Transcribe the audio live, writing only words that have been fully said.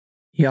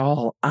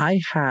Y'all,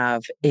 I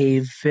have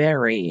a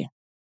very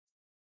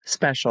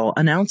special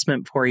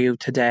announcement for you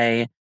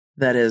today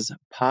that is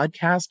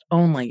podcast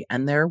only,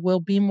 and there will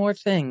be more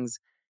things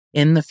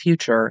in the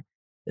future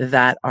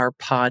that are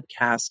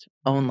podcast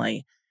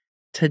only.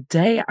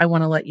 Today, I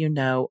want to let you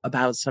know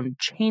about some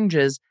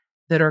changes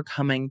that are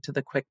coming to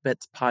the Quick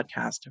Bits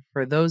podcast.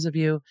 For those of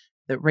you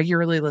that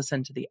regularly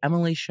listen to The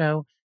Emily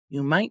Show,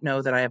 you might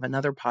know that I have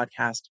another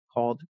podcast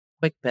called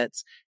Quick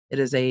Bits. It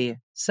is a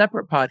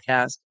separate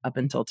podcast up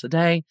until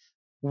today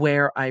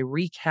where I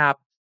recap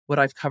what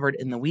I've covered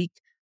in the week,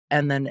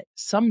 and then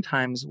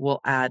sometimes we'll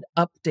add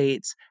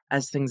updates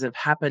as things have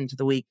happened to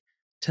the week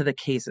to the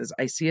cases.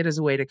 I see it as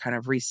a way to kind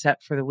of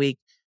reset for the week,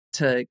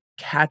 to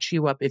catch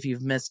you up if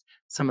you've missed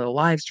some of the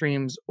live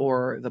streams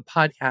or the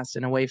podcast,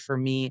 in a way for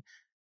me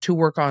to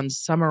work on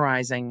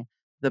summarizing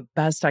the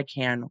best I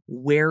can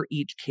where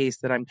each case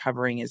that I'm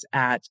covering is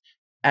at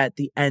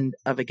the end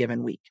of a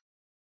given week.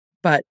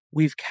 But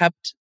we've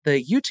kept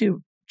the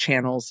YouTube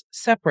channels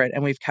separate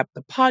and we've kept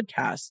the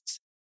podcasts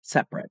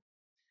separate.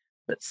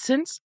 But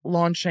since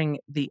launching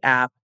the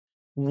app,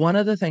 one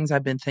of the things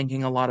I've been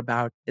thinking a lot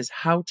about is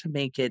how to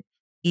make it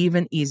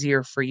even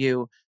easier for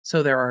you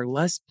so there are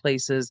less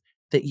places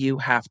that you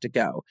have to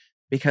go.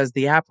 Because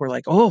the app, we're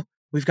like, oh,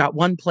 we've got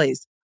one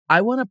place.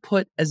 I want to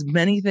put as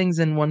many things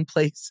in one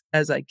place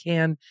as I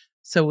can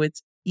so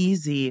it's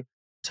easy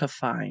to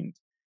find.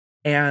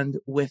 And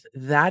with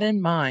that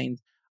in mind,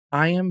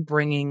 I am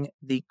bringing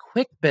the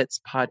Quick Bits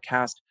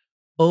podcast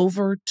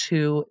over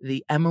to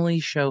the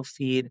Emily Show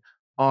feed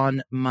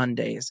on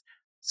Mondays.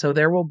 So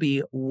there will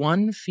be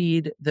one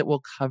feed that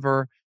will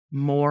cover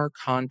more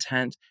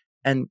content,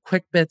 and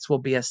Quick Bits will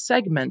be a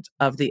segment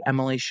of the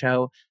Emily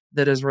Show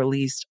that is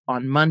released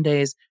on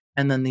Mondays.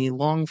 And then the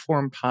long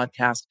form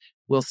podcast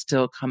will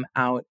still come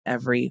out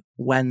every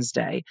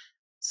Wednesday.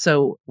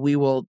 So we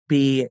will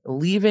be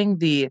leaving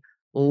the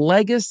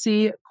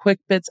legacy Quick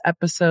Bits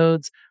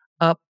episodes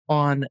up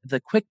on the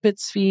Quick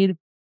Bits feed.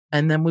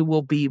 And then we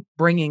will be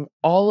bringing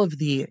all of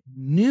the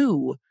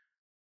new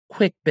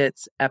Quick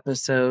Bits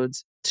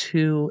episodes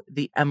to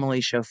the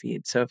Emily Show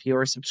feed. So if you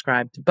are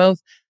subscribed to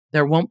both,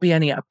 there won't be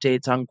any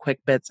updates on Quick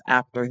Bits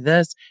after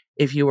this.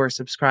 If you are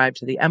subscribed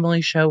to the Emily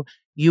Show,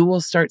 you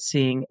will start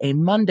seeing a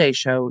Monday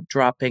show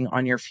dropping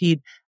on your feed,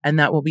 and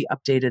that will be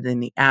updated in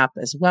the app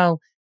as well.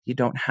 If you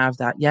don't have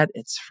that yet,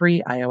 it's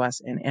free,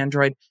 iOS and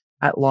Android,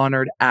 at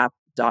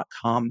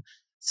lawnardapp.com.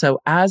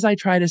 So as I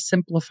try to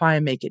simplify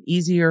and make it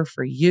easier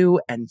for you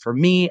and for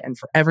me and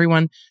for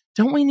everyone,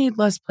 don't we need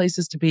less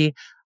places to be?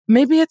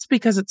 Maybe it's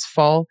because it's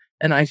fall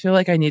and I feel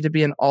like I need to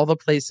be in all the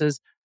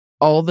places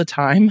all the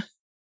time.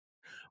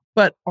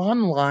 But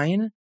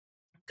online,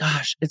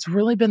 gosh, it's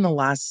really been the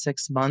last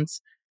 6 months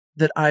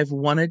that I've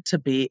wanted to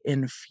be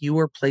in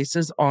fewer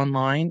places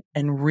online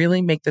and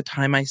really make the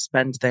time I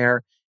spend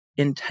there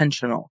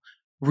intentional.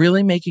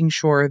 Really making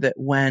sure that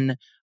when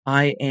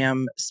I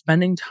am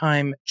spending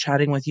time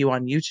chatting with you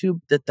on YouTube,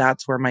 that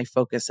that's where my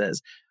focus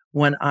is.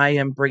 When I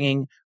am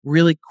bringing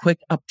really quick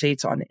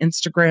updates on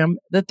Instagram,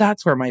 that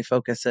that's where my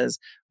focus is,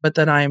 but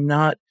that I am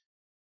not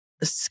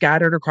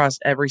scattered across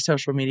every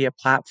social media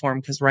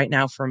platform, because right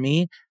now for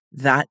me,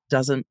 that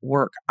doesn't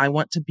work. I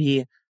want to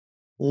be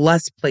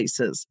less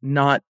places,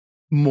 not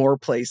more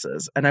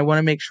places. And I want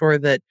to make sure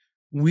that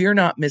we're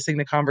not missing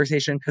the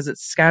conversation because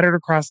it's scattered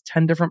across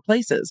 10 different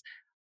places.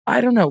 I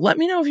don't know. Let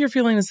me know if you're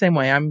feeling the same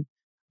way.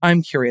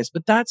 I'm curious,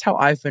 but that's how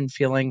I've been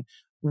feeling,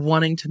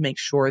 wanting to make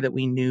sure that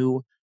we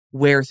knew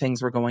where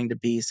things were going to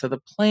be. So the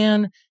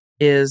plan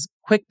is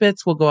Quick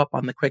Bits will go up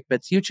on the Quick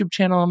Bits YouTube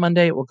channel on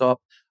Monday. It will go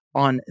up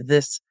on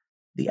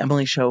the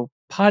Emily Show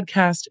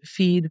podcast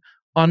feed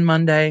on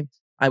Monday.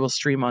 I will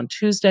stream on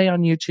Tuesday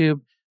on YouTube.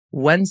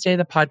 Wednesday,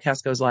 the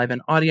podcast goes live in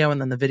audio, and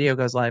then the video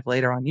goes live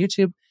later on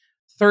YouTube.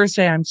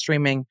 Thursday, I'm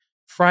streaming.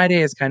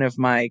 Friday is kind of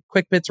my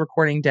Quick Bits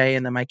recording day,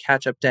 and then my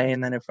catch-up day.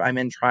 And then if I'm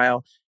in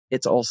trial,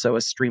 it's also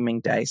a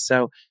streaming day.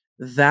 So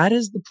that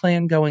is the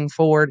plan going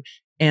forward.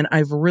 And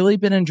I've really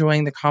been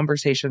enjoying the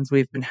conversations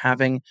we've been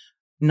having,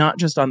 not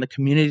just on the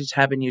community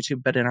tab in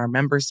YouTube, but in our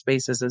member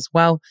spaces as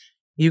well.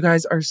 You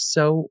guys are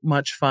so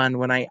much fun.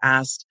 When I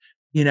asked,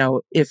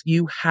 if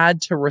you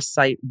had to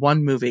recite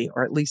one movie,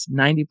 or at least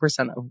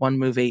 90% of one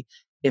movie,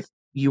 if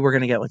you were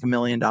going to get like $1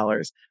 million,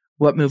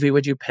 what movie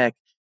would you pick?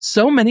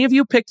 So many of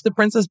you picked The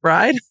Princess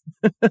Bride.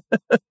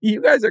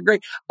 You guys are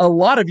great. A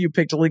lot of you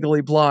picked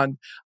Legally Blonde.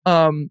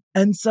 And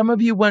some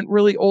of you went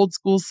really old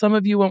school. Some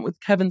of you went with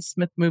Kevin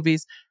Smith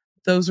movies.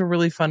 Those are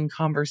really fun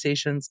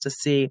conversations to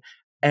see.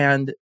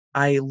 And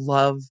I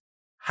love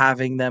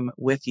having them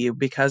with you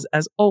because,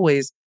 as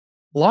always,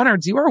 Law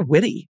Nerds, you are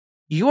witty.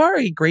 You are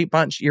a great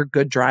bunch. You're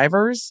good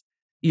drivers.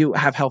 You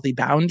have healthy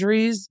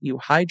boundaries. You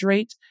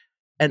hydrate.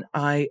 And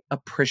I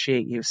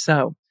appreciate you.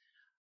 So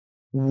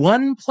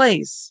one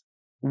place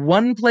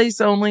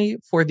only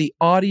for the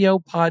audio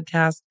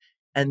podcast,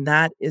 and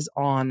that is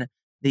on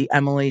the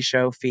Emily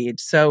Show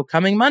feed. So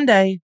coming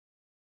Monday,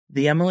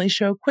 the Emily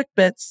Show Quick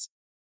Bits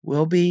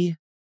will be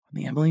on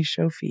the Emily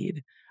Show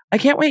feed. I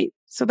can't wait.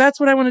 So that's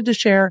what I wanted to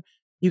share.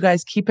 You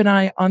guys keep an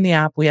eye on the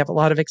app. We have a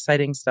lot of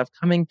exciting stuff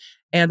coming,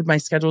 and my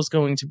schedule is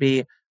going to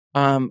be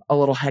a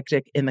little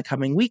hectic in the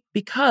coming week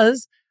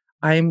because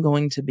I am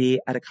going to be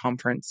at a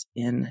conference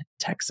in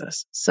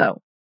Texas.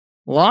 So,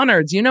 Law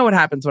Nerds, you know what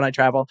happens when I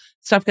travel.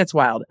 Stuff gets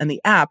wild, and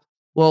the app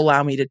will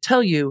allow me to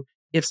tell you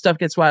if stuff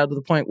gets wild to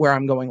the point where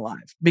I'm going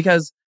live.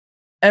 Because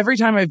every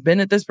time I've been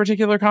at this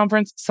particular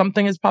conference,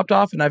 something has popped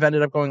off and I've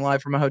ended up going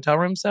live from a hotel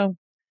room. So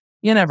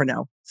you never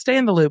know. Stay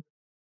in the loop.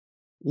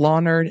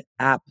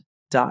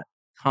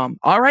 LawNerdApp.com.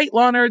 All right,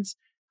 Law Nerds.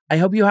 I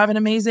hope you have an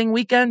amazing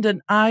weekend,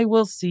 and I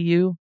will see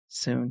you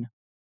soon.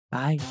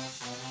 Bye.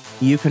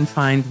 You can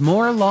find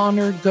more Law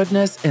Nerd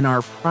goodness in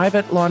our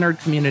private Law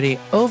Nerd community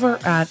over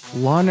at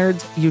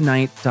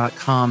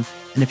LawNerdsUnite.com.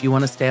 And if you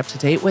want to stay up to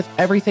date with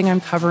everything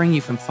I'm covering,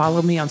 you can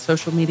follow me on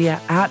social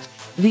media at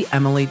The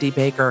Emily D.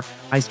 Baker.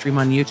 I stream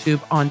on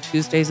YouTube on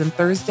Tuesdays and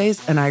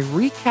Thursdays, and I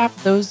recap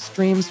those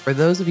streams for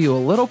those of you a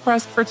little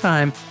pressed for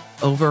time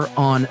over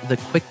on the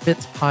Quick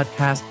Bits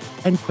podcast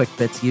and Quick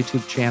Bits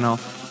YouTube channel.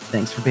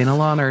 Thanks for being a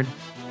Law Nerd.